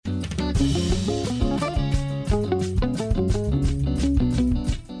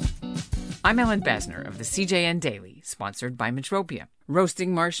I'm Ellen Besner of the CJN Daily, sponsored by Metropia.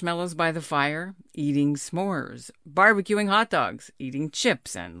 Roasting marshmallows by the fire, eating s'mores, barbecuing hot dogs, eating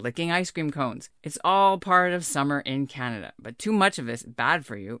chips, and licking ice cream cones. It's all part of summer in Canada, but too much of this is bad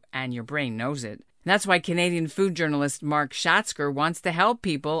for you, and your brain knows it. That's why Canadian food journalist Mark Schatzker wants to help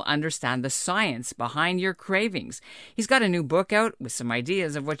people understand the science behind your cravings. He's got a new book out with some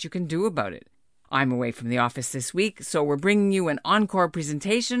ideas of what you can do about it. I'm away from the office this week, so we're bringing you an encore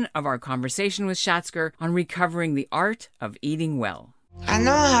presentation of our conversation with Schatzker on recovering the art of eating well. I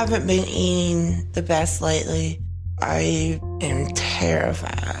know I haven't been eating the best lately. I am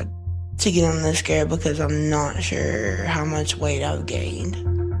terrified to get on this scale because I'm not sure how much weight I've gained.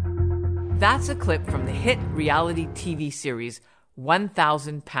 That's a clip from the hit reality TV series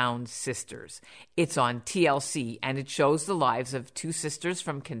 1,000 Pound Sisters. It's on TLC, and it shows the lives of two sisters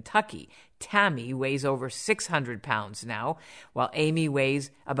from Kentucky. Tammy weighs over 600 pounds now, while Amy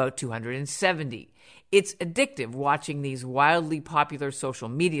weighs about 270. It's addictive watching these wildly popular social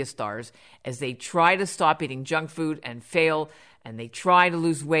media stars as they try to stop eating junk food and fail, and they try to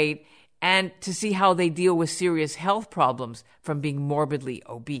lose weight, and to see how they deal with serious health problems from being morbidly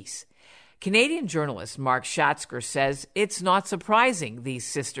obese. Canadian journalist Mark Schatzker says it's not surprising these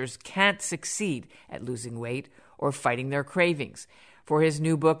sisters can't succeed at losing weight or fighting their cravings. For his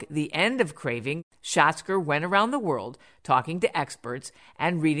new book, The End of Craving, Schatzker went around the world talking to experts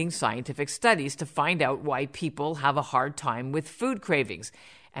and reading scientific studies to find out why people have a hard time with food cravings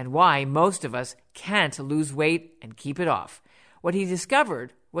and why most of us can't lose weight and keep it off. What he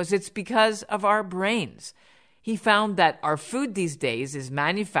discovered was it's because of our brains. He found that our food these days is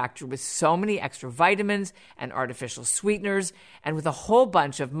manufactured with so many extra vitamins and artificial sweeteners and with a whole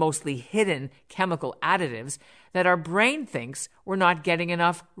bunch of mostly hidden chemical additives that our brain thinks we're not getting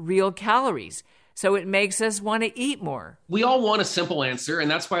enough real calories. So it makes us want to eat more. We all want a simple answer, and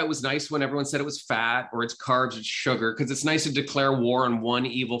that's why it was nice when everyone said it was fat or it's carbs, it's sugar, because it's nice to declare war on one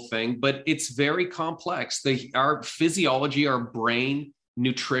evil thing, but it's very complex. Our physiology, our brain,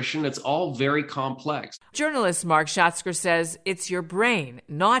 nutrition, it's all very complex. Journalist Mark Schatzker says it's your brain,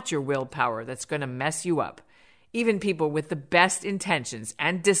 not your willpower, that's going to mess you up. Even people with the best intentions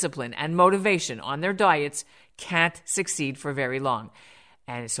and discipline and motivation on their diets can't succeed for very long.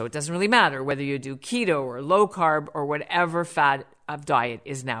 And so it doesn't really matter whether you do keto or low carb or whatever fad of diet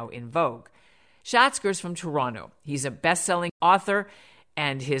is now in vogue. Schatzker's from Toronto. He's a best-selling author,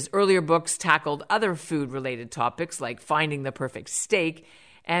 and his earlier books tackled other food-related topics like finding the perfect steak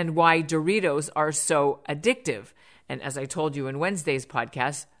and why Doritos are so addictive. And as I told you in Wednesday's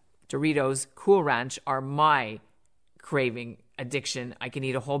podcast, Doritos Cool Ranch are my craving addiction. I can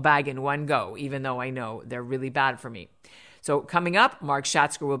eat a whole bag in one go, even though I know they're really bad for me. So coming up, Mark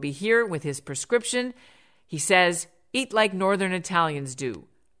Schatzker will be here with his prescription. He says, eat like Northern Italians do.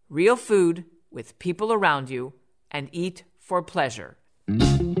 Real food with people around you, and eat for pleasure.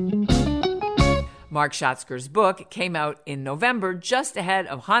 Mark Schatzker's book came out in November, just ahead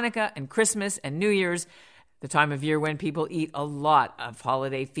of Hanukkah and Christmas and New Year's, the time of year when people eat a lot of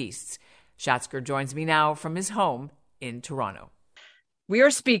holiday feasts. Schatzker joins me now from his home in Toronto. We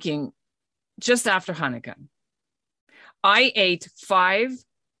are speaking just after Hanukkah. I ate 5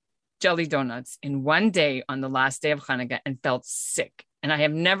 jelly donuts in one day on the last day of Hanukkah and felt sick. And I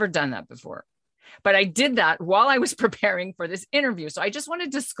have never done that before. But I did that while I was preparing for this interview. So I just want to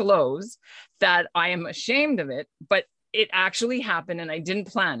disclose that I am ashamed of it, but it actually happened and I didn't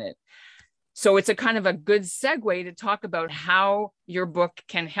plan it. So it's a kind of a good segue to talk about how your book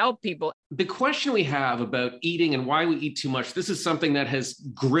can help people. The question we have about eating and why we eat too much, this is something that has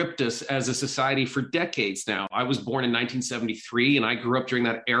gripped us as a society for decades now. I was born in 1973 and I grew up during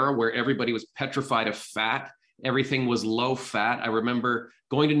that era where everybody was petrified of fat. Everything was low fat. I remember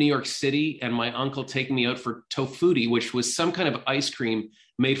going to New York City and my uncle taking me out for tofuti, which was some kind of ice cream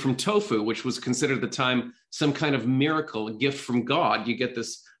made from tofu, which was considered at the time some kind of miracle, a gift from God. You get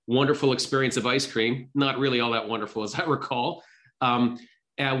this wonderful experience of ice cream, not really all that wonderful as I recall,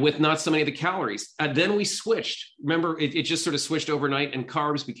 with not so many of the calories. Then we switched. Remember, it just sort of switched overnight and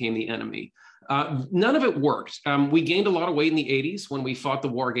carbs became the enemy. None of it worked. We gained a lot of weight in the 80s when we fought the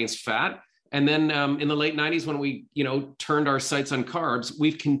war against fat. And then in the late 90s, when we, turned our sights on carbs,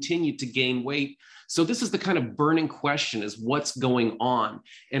 we've continued to gain weight. So this is the kind of burning question, is what's going on?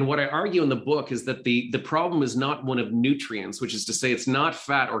 And what I argue in the book is that the problem is not one of nutrients, which is to say it's not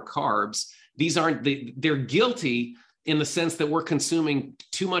fat or carbs. These aren't, they're guilty in the sense that we're consuming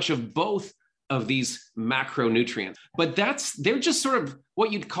too much of both of these macronutrients. But they're just sort of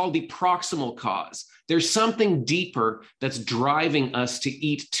what you'd call the proximal cause. There's something deeper that's driving us to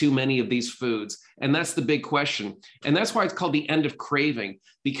eat too many of these foods. And that's the big question. And that's why it's called the end of craving,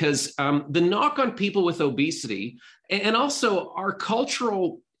 because the knock on people with obesity and also our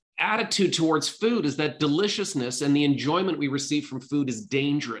cultural attitude towards food is that deliciousness and the enjoyment we receive from food is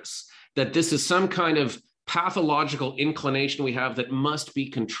dangerous, that this is some kind of pathological inclination we have that must be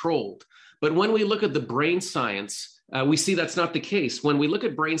controlled. But when we look at the brain science, we see that's not the case. When we look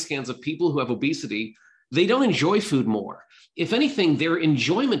at brain scans of people who have obesity, they don't enjoy food more. If anything, their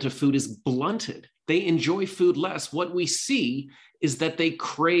enjoyment of food is blunted. They enjoy food less. What we see is that they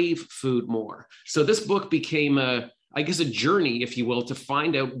crave food more. So this book became a journey, if you will, to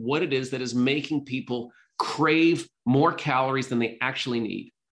find out what it is that is making people crave more calories than they actually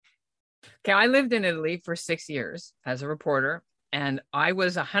need. Okay, I lived in Italy for 6 years as a reporter, and I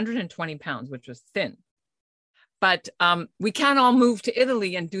was 120 pounds, which was thin. But we can't all move to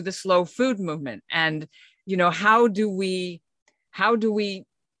Italy and do the slow food movement. And, how do we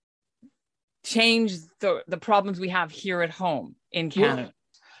change the problems we have here at home in Canada? Well,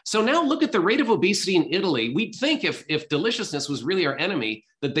 so now look at the rate of obesity in Italy. We'd think if deliciousness was really our enemy,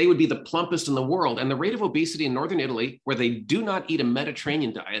 that they would be the plumpest in the world. And the rate of obesity in Northern Italy, where they do not eat a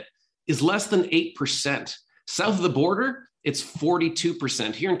Mediterranean diet, is less than 8%. South of the border, it's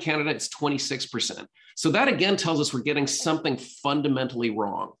 42%. Here in Canada, it's 26%. So that again tells us we're getting something fundamentally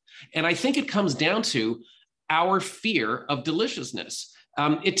wrong. And I think it comes down to our fear of deliciousness.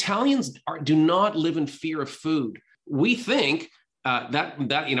 Italians do not live in fear of food. We think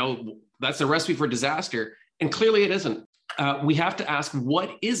that's a recipe for disaster. And clearly it isn't. We have to ask,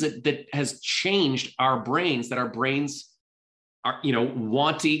 what is it that has changed our brains, that our brains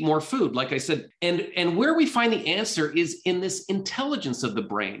want to eat more food, like I said, and where we find the answer is in this intelligence of the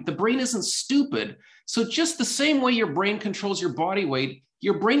brain. The brain isn't stupid. So just the same way your brain controls your body weight,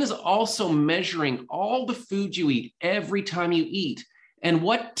 your brain is also measuring all the food you eat every time you eat. And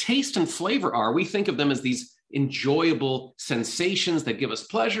what taste and flavor are, we think of them as these enjoyable sensations that give us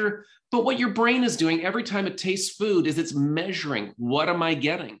pleasure. But what your brain is doing every time it tastes food is it's measuring, what am I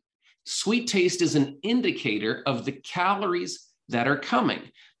getting? Sweet taste is an indicator of the calories that are coming.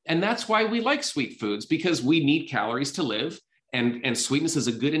 And that's why we like sweet foods, because we need calories to live, and sweetness is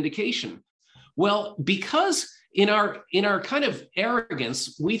a good indication. Well, because in our kind of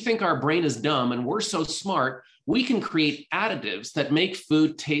arrogance, we think our brain is dumb and we're so smart, we can create additives that make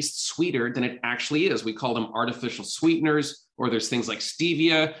food taste sweeter than it actually is. We call them artificial sweeteners, or there's things like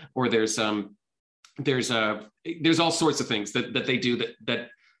stevia, or there's all sorts of things that they do that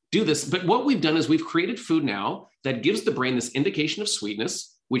do this. But what we've done is we've created food now that gives the brain this indication of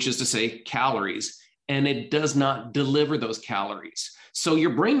sweetness, which is to say calories, and it does not deliver those calories. So your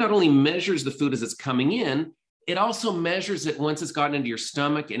brain not only measures the food as it's coming in, it also measures it once it's gotten into your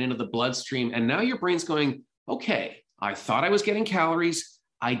stomach and into the bloodstream. And now your brain's going, okay, I thought I was getting calories,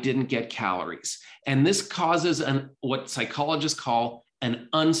 I didn't get calories. And this causes what psychologists call an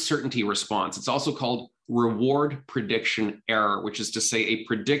uncertainty response. It's also called reward prediction error, which is to say a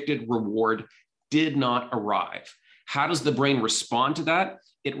predicted reward did not arrive. How does the brain respond to that?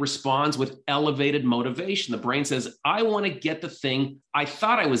 It responds with elevated motivation. The brain says, I want to get the thing I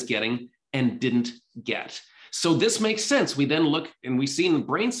thought I was getting and didn't get. So this makes sense. We then look and we see in the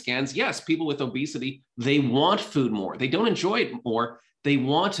brain scans, yes, people with obesity, they want food more. They don't enjoy it more. They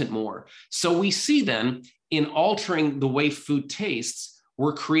want it more. So we see then in altering the way food tastes,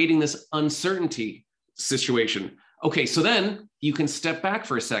 we're creating this uncertainty situation. Okay, so then you can step back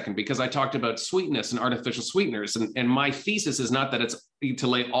for a second, because I talked about sweetness and artificial sweeteners. And my thesis is not that it's to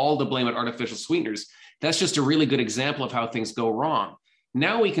lay all the blame at artificial sweeteners. That's just a really good example of how things go wrong.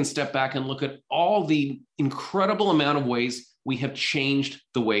 Now we can step back and look at all the incredible amount of ways we have changed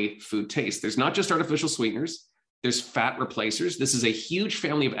the way food tastes. There's not just artificial sweeteners, there's fat replacers. This is a huge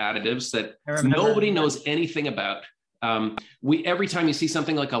family of additives that nobody knows anything about. Every time you see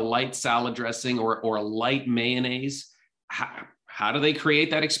something like a light salad dressing or a light mayonnaise, how do they create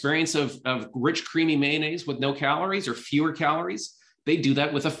that experience of rich, creamy mayonnaise with no calories or fewer calories? They do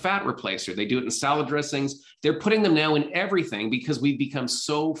that with a fat replacer. They do it in salad dressings. They're putting them now in everything because we've become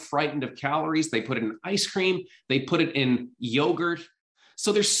so frightened of calories. They put it in ice cream. They put it in yogurt.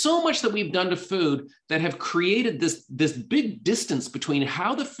 So there's so much that we've done to food that have created this big distance between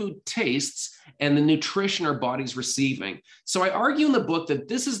how the food tastes and the nutrition our body's receiving. So I argue in the book that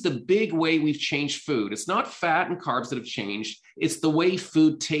this is the big way we've changed food. It's not fat and carbs that have changed. It's the way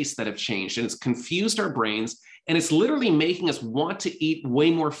food tastes that have changed. And it's confused our brains. And it's literally making us want to eat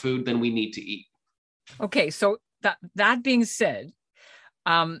way more food than we need to eat. Okay, so that being said,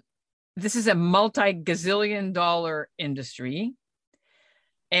 this is a multi-gazillion dollar industry.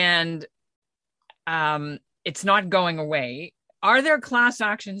 And it's not going away. Are there class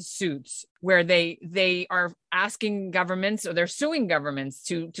action suits where they are asking governments or they're suing governments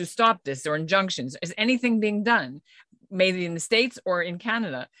to stop this, or injunctions? Is anything being done, maybe in the States or in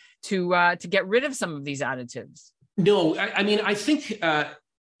Canada, to get rid of some of these additives? No, I mean, I think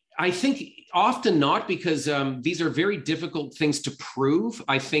often not, because these are very difficult things to prove.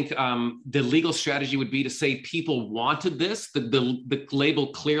 I think the legal strategy would be to say people wanted this. The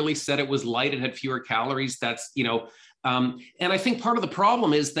label clearly said it was light, it had fewer calories. That's, and I think part of the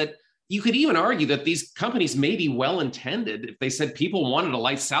problem is that you could even argue that these companies may be well-intended. If they said people wanted a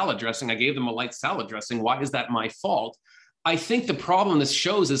light salad dressing, I gave them a light salad dressing. Why is that my fault? I think the problem this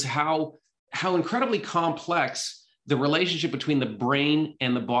shows is how incredibly complex the relationship between the brain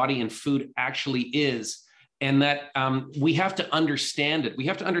and the body and food actually is, and that we have to understand it. We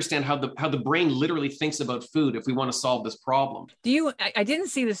have to understand how the brain literally thinks about food if we want to solve this problem. I didn't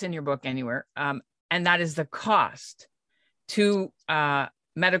see this in your book anywhere, and that is the cost to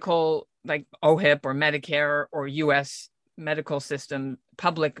medical, like OHIP or Medicare or U.S. medical system,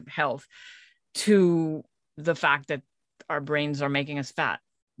 public health, to the fact that our brains are making us fat.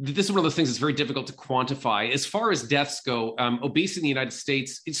 This is one of those things that's very difficult to quantify. As far as deaths go, obesity in the United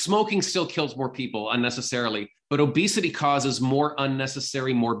States, smoking still kills more people unnecessarily, but obesity causes more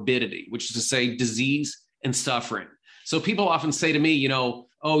unnecessary morbidity, which is to say disease and suffering. So people often say to me,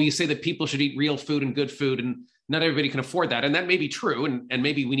 you say that people should eat real food and good food, and not everybody can afford that. And that may be true, and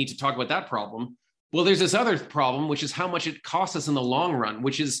maybe we need to talk about that problem. Well, there's this other problem, which is how much it costs us in the long run,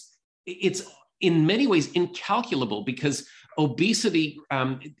 which is, it's in many ways incalculable, because obesity,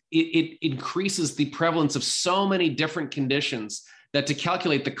 it increases the prevalence of so many different conditions that to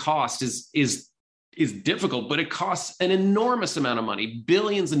calculate the cost is difficult, but it costs an enormous amount of money,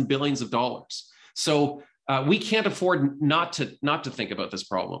 billions and billions of dollars. So we can't afford not to think about this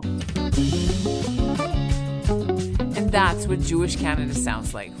problem. And that's what Jewish Canada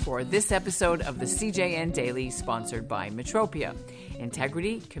sounds like for this episode of the CJN Daily, sponsored by Metropia.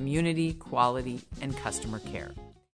 Integrity, community, quality, and customer care.